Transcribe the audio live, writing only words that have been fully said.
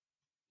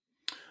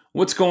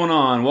What's going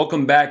on?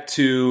 Welcome back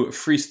to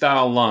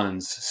Freestyle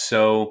Luns.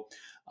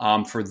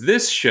 For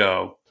this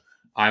show,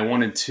 I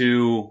wanted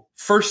to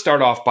first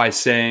start off by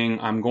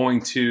saying I'm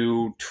going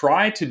to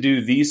try to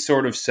do these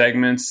sort of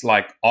segments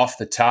like off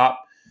the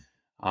top,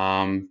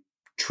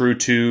 true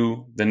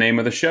to the name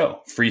of the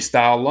show,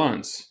 Freestyle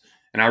Luns.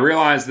 And I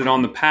realized that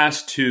on the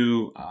past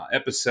two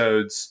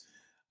episodes,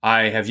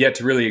 I have yet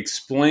to really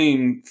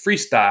explain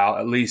freestyle,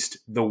 at least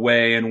the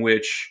way in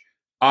which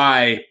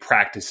I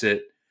practice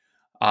it.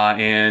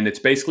 And it's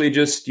basically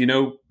just,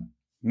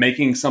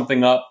 making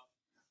something up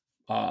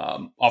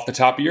off the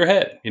top of your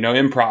head,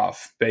 improv,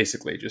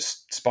 basically,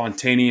 just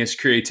spontaneous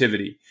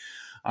creativity.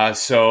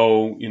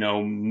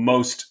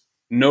 Most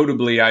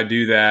notably, I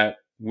do that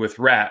with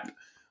rap.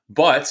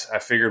 But I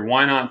figured,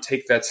 why not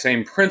take that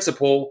same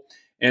principle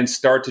and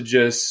start to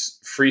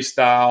just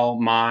freestyle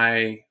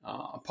my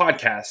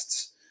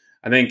podcasts?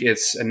 I think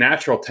it's a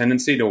natural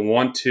tendency to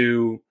want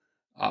to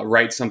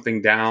write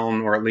something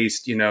down, or at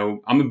least,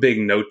 I'm a big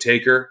note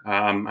taker.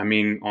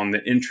 On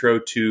the intro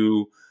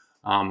to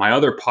my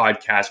other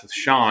podcast with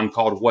Sean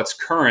called What's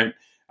Current,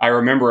 I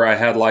remember I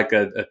had like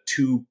a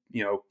 2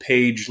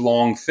 page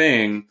long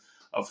thing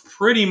of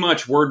pretty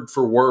much word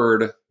for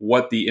word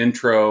what the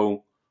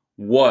intro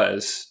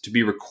was to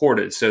be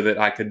recorded so that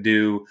I could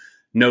do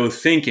no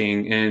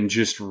thinking and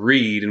just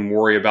read and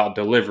worry about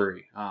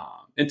delivery.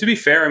 And to be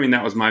fair,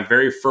 that was my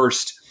very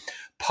first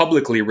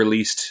publicly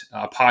released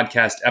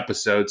podcast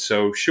episode.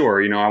 So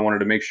sure, I wanted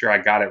to make sure I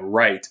got it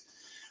right.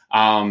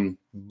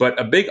 But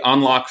a big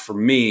unlock for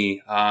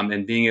me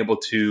and being able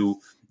to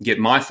get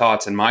my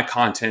thoughts and my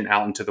content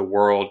out into the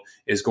world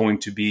is going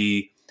to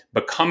be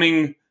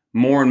becoming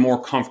more and more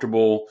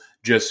comfortable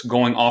just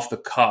going off the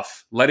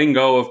cuff, letting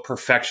go of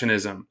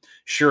perfectionism.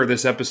 Sure,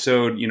 this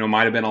episode,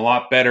 might have been a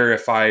lot better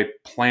if I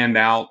planned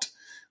out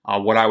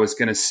what I was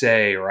going to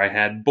say, or I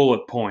had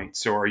bullet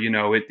points, or,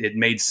 it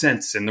made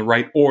sense in the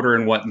right order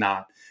and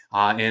whatnot.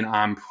 And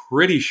I'm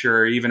pretty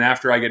sure even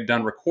after I get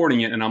done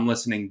recording it and I'm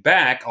listening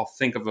back, I'll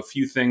think of a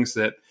few things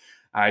that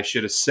I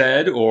should have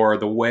said or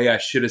the way I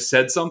should have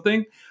said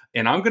something.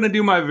 And I'm going to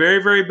do my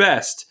very, very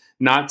best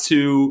not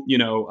to,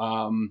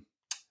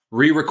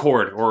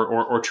 re-record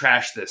or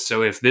trash this.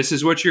 So if this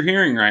is what you're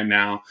hearing right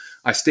now,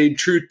 I stayed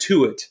true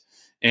to it.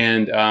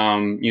 And,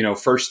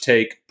 First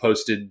Take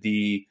posted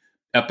the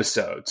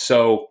episode.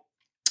 So,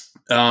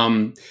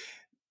 I'm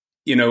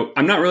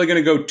not really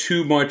going to go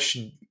too much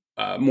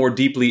more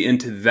deeply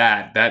into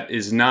that. That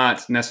is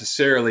not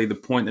necessarily the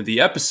point of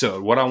the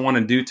episode. What I want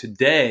to do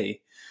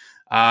today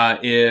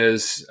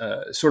is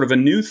sort of a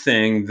new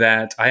thing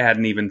that I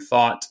hadn't even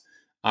thought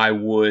I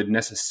would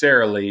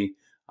necessarily,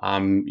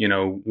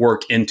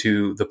 work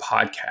into the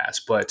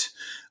podcast. But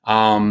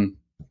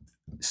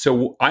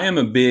so I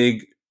am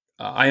big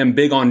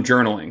on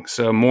journaling.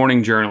 So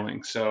morning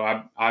journaling. So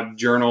I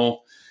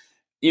journal.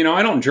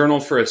 I don't journal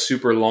for a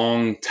super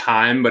long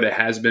time, but it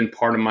has been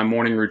part of my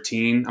morning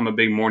routine. I'm a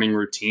big morning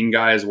routine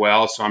guy as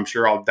well, so I'm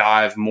sure I'll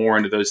dive more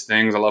into those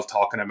things. I love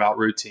talking about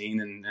routine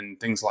and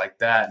things like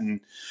that. And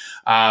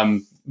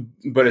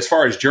but as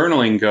far as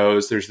journaling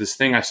goes, there's this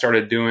thing I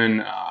started doing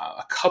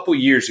a couple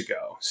years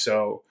ago.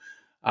 So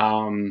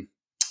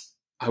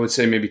I would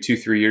say maybe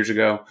 2-3 years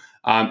ago,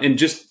 and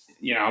just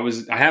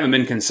I haven't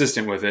been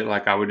consistent with it.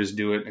 Like I would just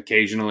do it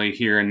occasionally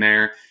here and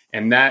there.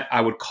 And that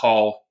I would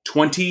call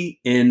 20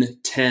 in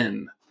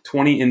 10.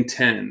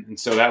 And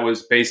so that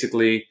was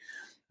basically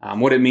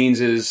what it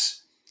means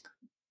is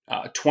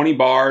 20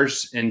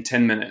 bars in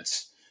 10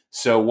 minutes.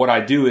 So what I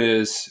do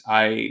is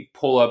I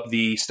pull up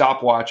the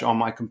stopwatch on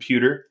my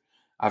computer.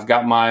 I've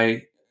got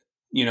my,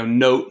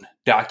 note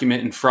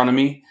document in front of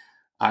me.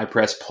 I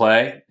press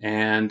play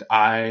and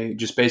I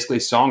just basically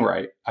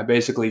songwrite. I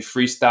basically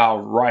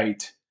freestyle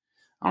write.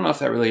 I don't know if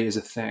that really is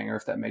a thing or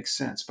if that makes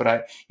sense, but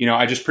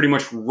I just pretty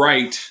much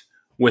write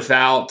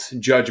without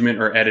judgment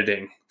or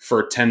editing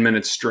for 10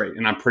 minutes straight.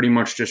 And I'm pretty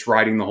much just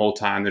writing the whole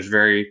time. There's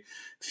very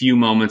few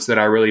moments that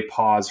I really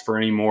pause for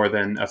any more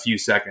than a few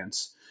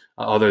seconds,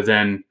 other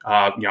than,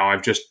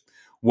 I've just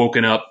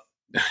woken up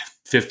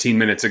 15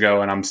 minutes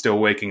ago and I'm still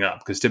waking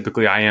up, because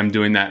typically I am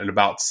doing that at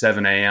about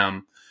 7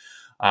 a.m.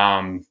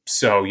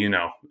 So,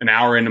 an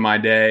hour into my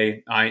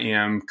day, I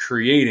am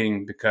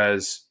creating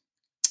because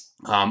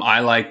I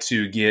like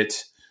to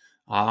get,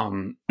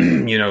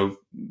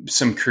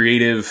 some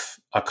creative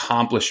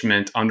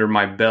accomplishment under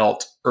my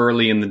belt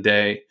early in the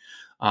day,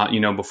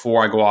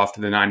 before I go off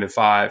to the 9 to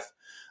 5,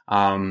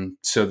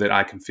 so that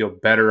I can feel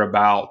better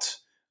about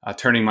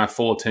turning my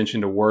full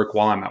attention to work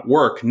while I'm at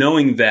work,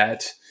 knowing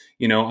that,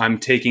 I'm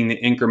taking the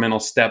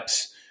incremental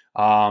steps,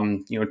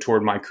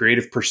 toward my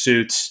creative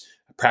pursuits,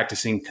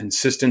 practicing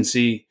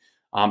consistency,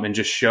 and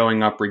just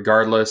showing up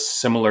regardless,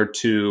 similar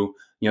to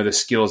the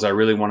skills I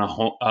really want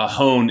to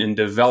hone and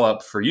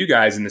develop for you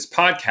guys in this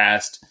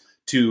podcast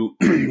to,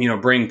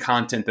 bring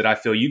content that I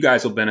feel you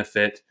guys will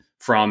benefit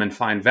from and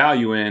find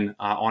value in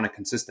on a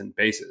consistent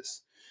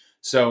basis.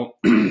 So,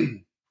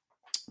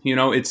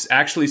 it's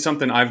actually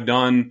something I've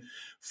done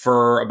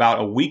for about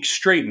a week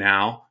straight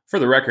now. For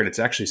the record, it's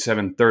actually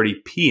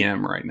 7:30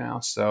 p.m. right now.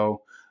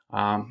 So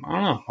I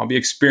don't know. I'll be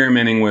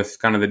experimenting with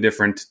kind of the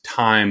different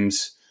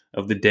times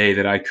of the day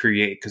that I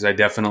create, because I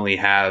definitely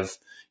have,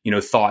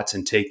 thoughts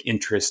and take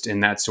interest in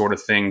that sort of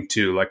thing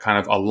too, like kind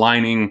of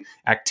aligning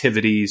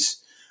activities,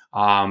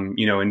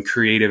 in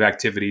creative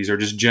activities or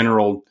just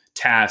general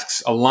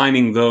tasks,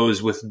 aligning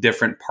those with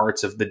different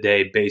parts of the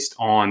day based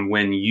on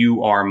when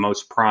you are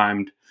most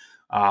primed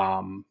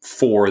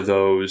for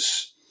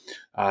those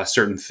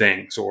certain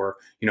things, or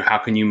how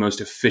can you most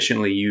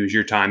efficiently use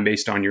your time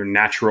based on your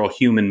natural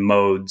human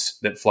modes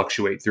that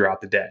fluctuate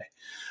throughout the day.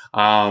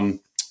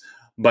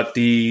 But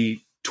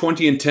the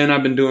 20 and 10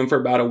 I've been doing for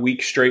about a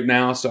week straight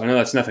now, so I know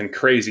that's nothing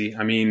crazy.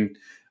 I mean,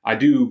 I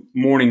do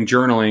morning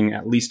journaling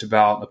at least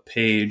about a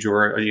page,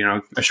 or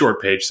a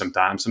short page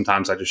sometimes.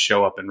 Sometimes I just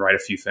show up and write a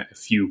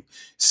few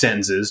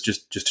sentences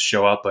just to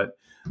show up. But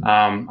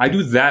I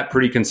do that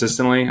pretty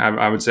consistently.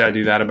 I would say I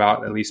do that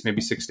about at least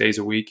maybe 6 days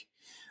a week.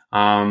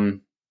 But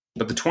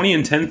the 20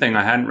 and 10 thing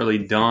I hadn't really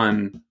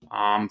done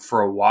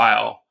for a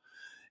while.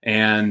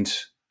 And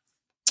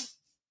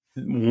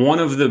one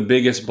of the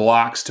biggest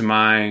blocks to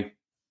my,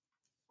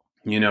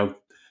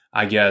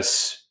 I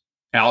guess,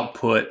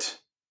 output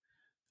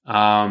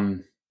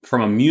from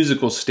a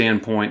musical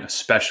standpoint,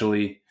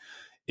 especially,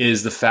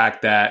 is the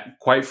fact that,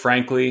 quite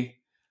frankly,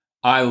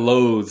 I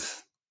loathe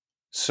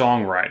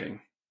songwriting.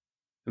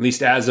 At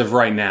least as of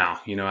right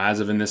now, as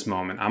of in this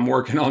moment. I'm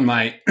working on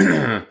my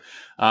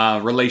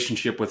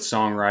relationship with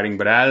songwriting,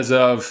 but as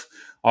of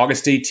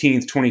August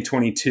 18th,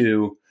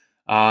 2022,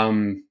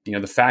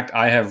 the fact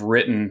I have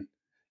written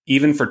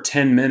even for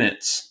 10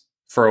 minutes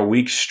for a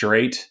week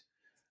straight,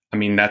 I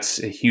mean, that's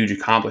a huge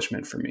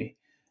accomplishment for me.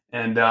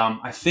 And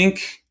I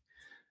think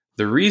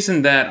the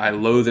reason that I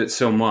loathe it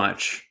so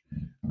much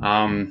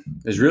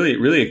is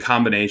really a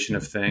combination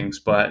of things.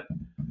 But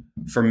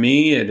for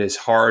me, it is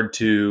hard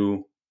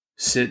to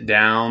sit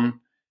down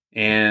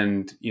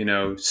and,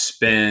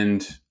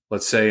 spend,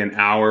 let's say, an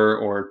hour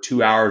or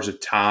 2 hours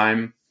of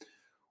time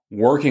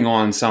working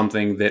on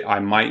something that I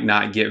might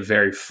not get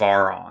very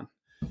far on.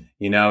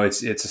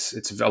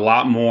 It's a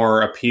lot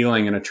more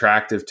appealing and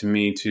attractive to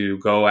me to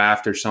go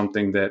after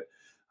something that,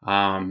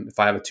 if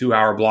I have a 2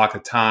 hour block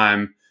of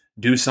time,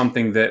 do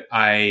something that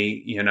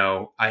I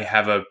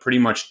have a pretty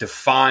much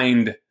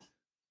defined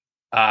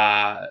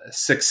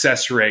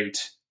success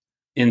rate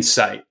in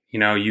sight.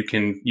 You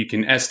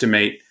can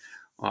estimate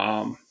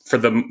for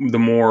the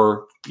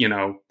more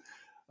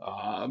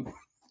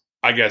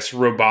I guess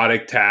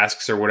robotic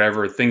tasks or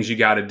whatever things you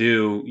got to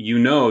do.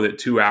 That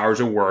 2 hours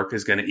of work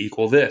is going to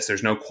equal this.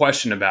 There's no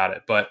question about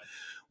it. But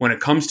when it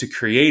comes to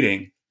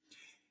creating,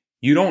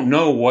 you don't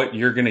know what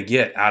you're going to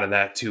get out of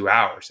that 2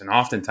 hours. And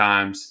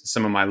oftentimes,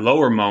 some of my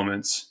lower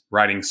moments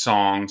writing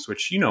songs,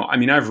 which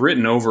I've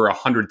written over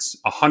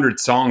 100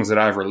 songs that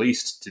I've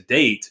released to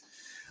date.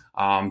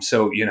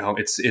 So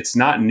it's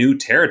not new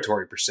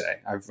territory per se.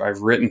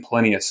 I've written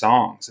plenty of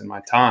songs in my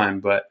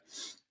time, but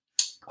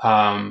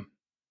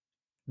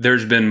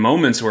there's been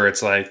moments where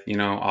it's like,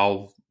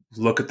 I'll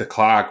look at the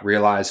clock,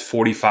 realize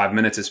 45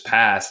 minutes has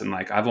passed, and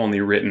like I've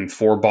only written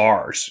 4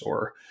 bars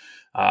or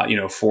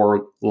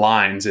 4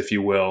 lines, if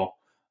you will,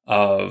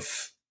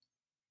 of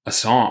a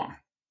song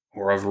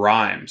or of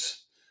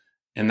rhymes.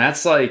 And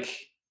that's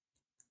like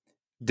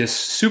this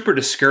super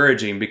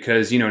discouraging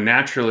because,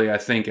 naturally, I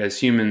think as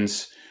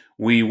humans,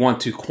 we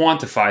want to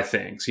quantify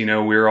things.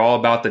 We're all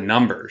about the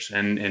numbers,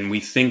 and we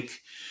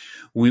think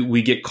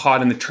we get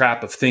caught in the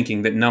trap of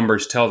thinking that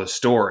numbers tell the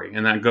story.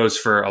 And that goes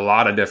for a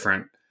lot of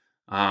different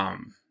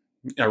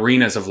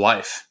arenas of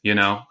life,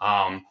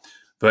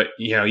 but,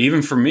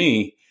 even for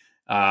me,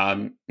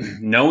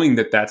 knowing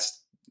that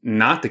that's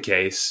not the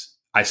case,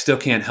 I still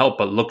can't help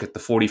but look at the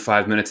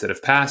 45 minutes that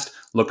have passed,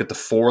 look at the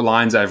 4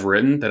 lines I've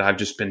written that I've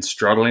just been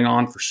struggling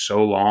on for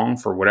so long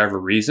for whatever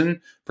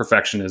reason,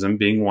 perfectionism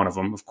being one of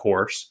them, of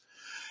course,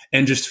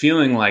 and just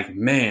feeling like,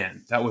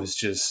 man, that was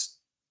just,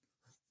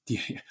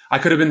 I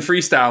could have been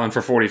freestyling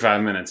for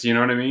 45 minutes. You know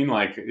what I mean?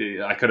 Like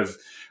I could have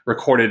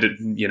recorded,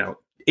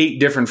 8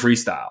 different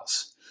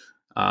freestyles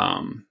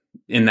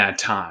in that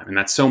time. And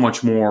that's so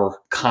much more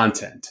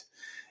content.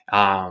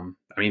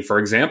 For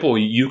example,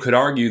 you could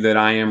argue that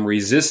I am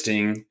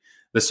resisting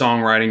the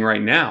songwriting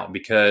right now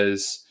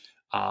because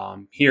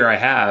here I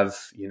have,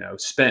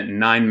 spent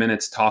 9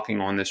 minutes talking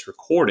on this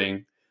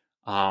recording,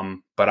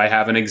 but I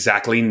have an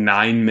exactly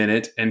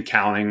 9-minute and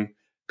counting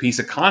piece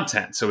of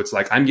content. So it's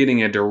like I'm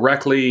getting a direct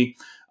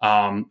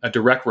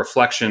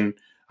reflection,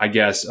 I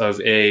guess,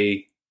 of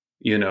a,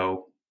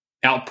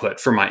 output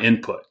for my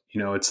input.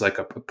 It's like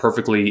a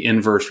perfectly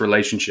inverse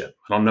relationship.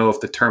 I don't know if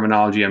the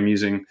terminology I'm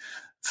using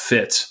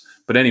fits,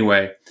 but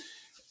anyway,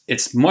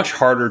 it's much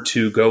harder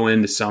to go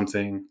into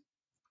something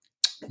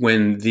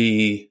when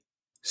the,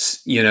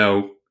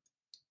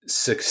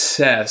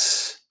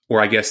 success, or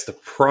I guess the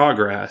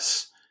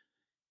progress,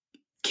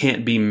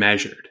 can't be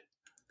measured.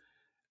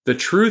 The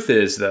truth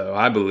is, though,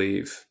 I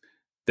believe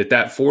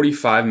that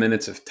 45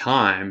 minutes of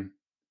time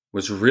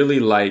was really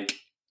like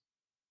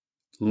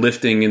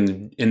lifting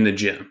in the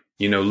gym,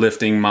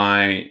 lifting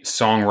my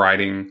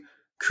songwriting,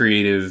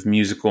 creative,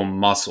 musical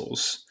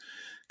muscles.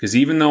 Because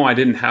even though I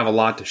didn't have a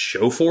lot to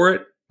show for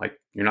it, like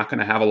you're not going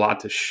to have a lot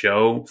to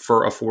show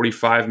for a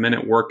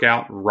 45-minute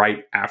workout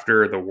right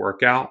after the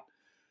workout.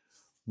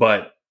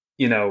 But,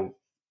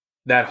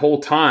 that whole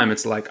time,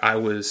 it's like I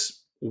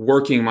was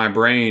working my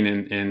brain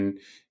and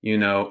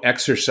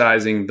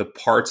exercising the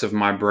parts of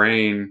my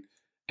brain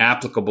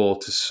applicable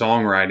to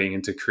songwriting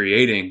and to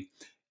creating,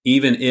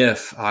 even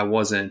if I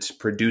wasn't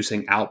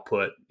producing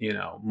output,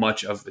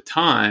 much of the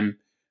time.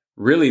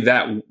 Really,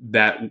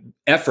 that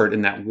effort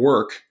and that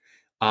work,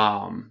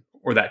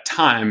 or that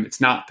time, it's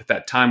not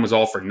that time was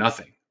all for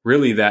nothing.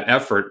 Really, that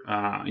effort,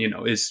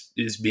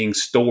 is being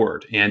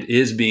stored and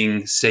is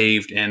being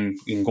saved and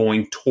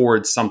going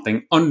towards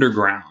something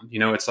underground.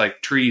 It's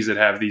like trees that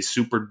have these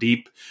super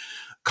deep,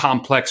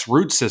 complex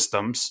root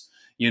systems,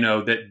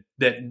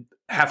 that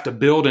have to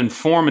build and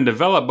form and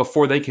develop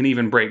before they can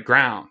even break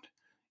ground.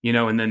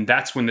 And then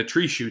that's when the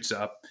tree shoots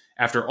up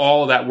after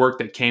all that work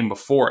that came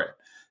before it.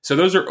 So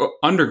those are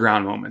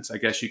underground moments, I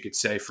guess you could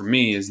say, for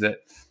me, is that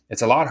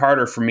it's a lot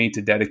harder for me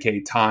to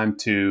dedicate time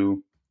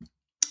to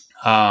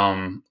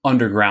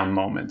underground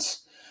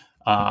moments,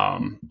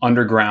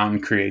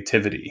 underground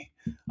creativity,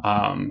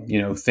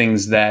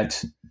 things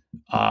that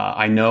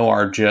I know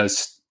are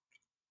just,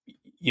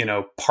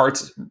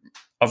 parts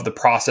of the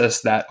process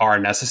that are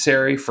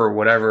necessary for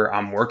whatever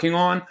I'm working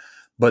on,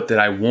 but that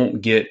I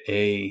won't get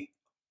an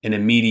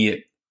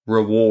immediate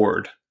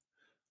reward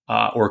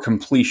or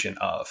completion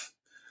of.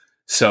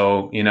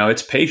 So,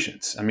 it's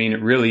patience. I mean,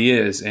 it really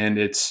is. And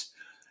it's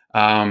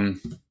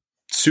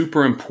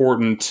super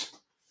important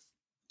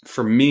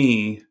for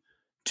me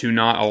to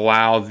not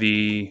allow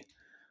the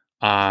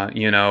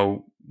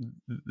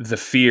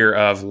fear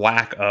of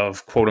lack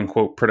of quote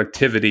unquote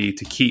productivity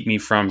to keep me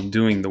from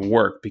doing the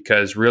work,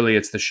 because really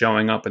it's the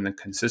showing up and the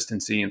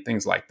consistency and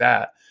things like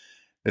that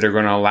are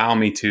going to allow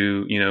me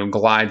to,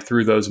 glide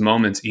through those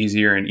moments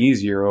easier and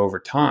easier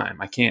over time.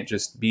 I can't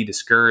just be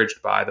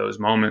discouraged by those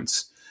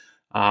moments,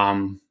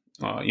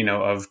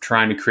 of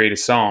trying to create a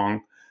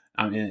song,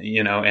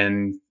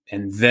 and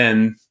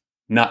then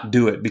not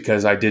do it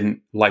because I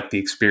didn't like the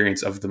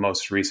experience of the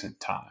most recent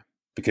time,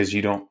 because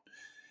you don't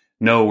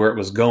know where it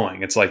was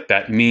going. It's like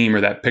that meme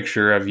or that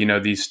picture of,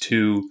 these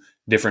two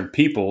different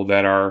people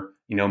that are,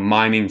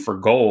 mining for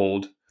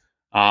gold.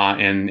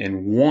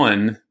 And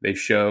one they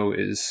show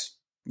is,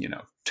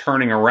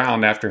 turning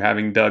around after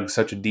having dug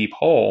such a deep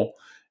hole,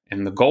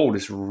 and the gold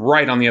is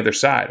right on the other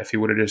side. If he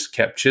would have just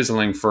kept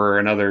chiseling for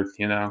another,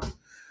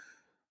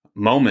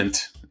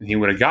 moment, he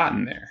would have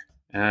gotten there.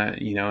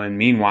 And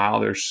meanwhile,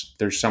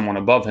 there's someone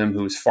above him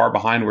who's far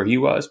behind where he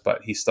was,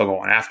 but he's still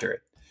going after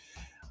it.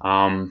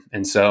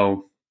 And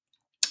so,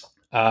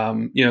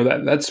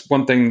 that's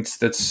one thing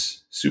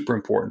that's super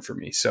important for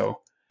me. So,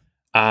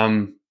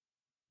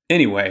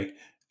 anyway,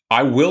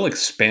 I will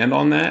expand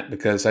on that,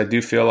 because I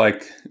do feel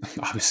like,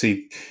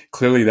 obviously,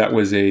 clearly that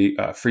was a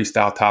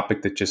freestyle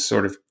topic that just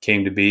sort of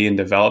came to be and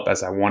develop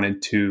as I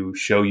wanted to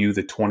show you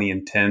the 20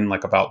 and 10,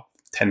 like about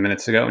 10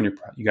 minutes ago. And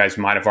you guys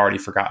might have already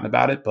forgotten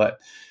about it. But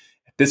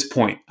at this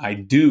point, I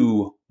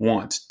do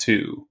want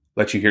to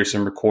let you hear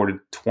some recorded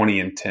 20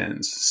 and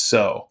 10s.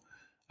 So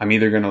I'm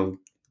either going to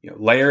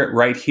layer it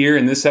right here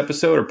in this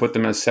episode or put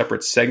them as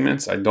separate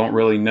segments. I don't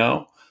really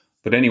know.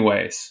 But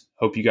anyways,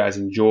 hope you guys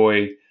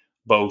enjoy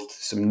both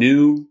some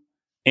new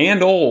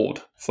and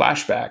old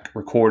flashback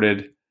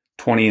recorded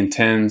 20 and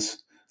 10s.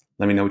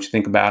 Let me know what you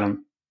think about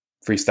them.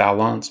 Freestyle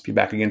Lance. Be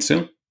back again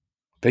soon.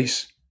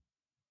 Peace.